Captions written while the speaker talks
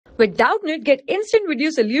With Doubtnut, get instant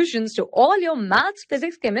video solutions to all your maths,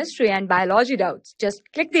 physics, chemistry, and biology doubts. Just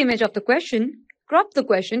click the image of the question, crop the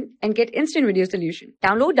question, and get instant video solution.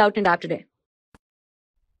 Download Doubtnut app today.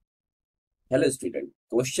 Hello student,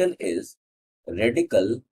 question is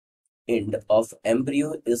radical end of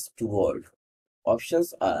embryo is toward.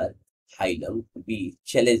 Options are hilum, B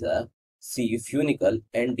chalaza, C funicle,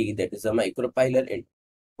 and D that is a micropylar end.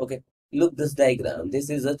 Okay, look this diagram.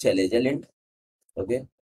 This is a chalazal end. Okay,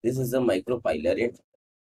 this is a micropylar end.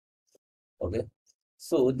 Okay,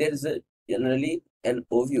 so there is a generally an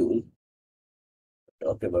ovule.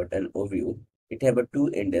 Talk about an ovule. It have a two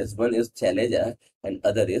ends. One is chalaza and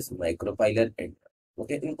other is micropylar end.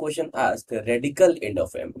 Okay, in question asked radical end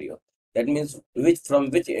of embryo. That means from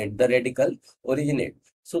which end the radical originate.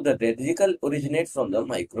 So the radical originate from the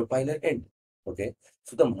micropylar end. Okay,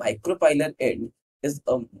 so the micropylar end is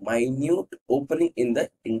a minute opening in the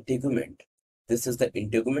integument. This is the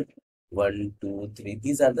integument. 1, 2, 3.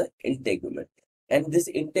 These are the integument. And this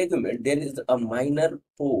integument, there is a minor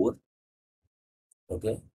pore.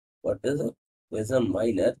 Okay, what is it? There is a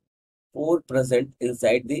minor pore present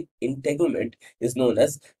inside the integument is known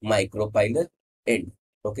as micropylar end.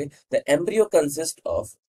 Okay, the embryo consists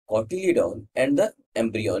of cotyledon and the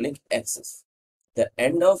embryonic axis. The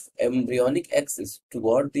end of embryonic axis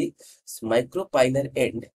toward the micropylar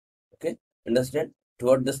end. Okay, understand?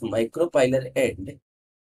 Toward this micropylar end,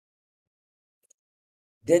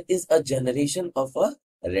 there is a generation of a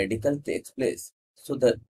radical takes place. So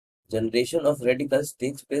the generation of radicals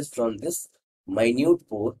takes place from this minute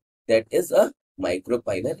pore that is a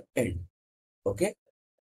micropylar end. Okay,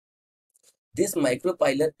 this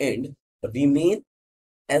micropylar end remain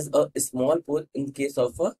as a small pore in case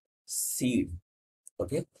of a seed.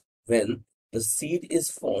 Okay, when the seed is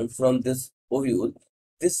formed from this ovule,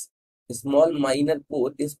 this small minor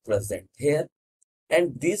pore is present here,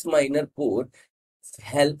 and this minor pore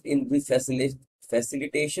help in the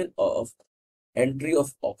facilitation of entry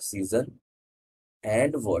of oxygen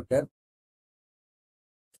and water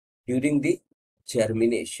during the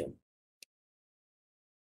germination.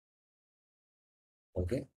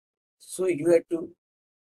 Okay, so you have to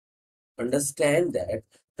understand that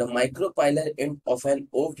the micropylar end of an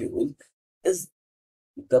ovule is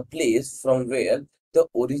the place from where the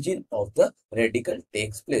origin of the radical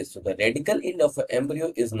takes place. So the radical end of an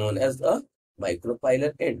embryo is known as a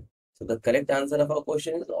micropylar end. So the correct answer of our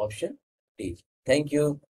question is option D. Thank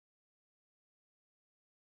you.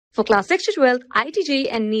 For class 6 to 12, IIT JEE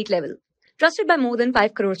and NEET level. Trusted by more than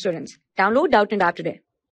 5 crore students. Download Doubtnut app today.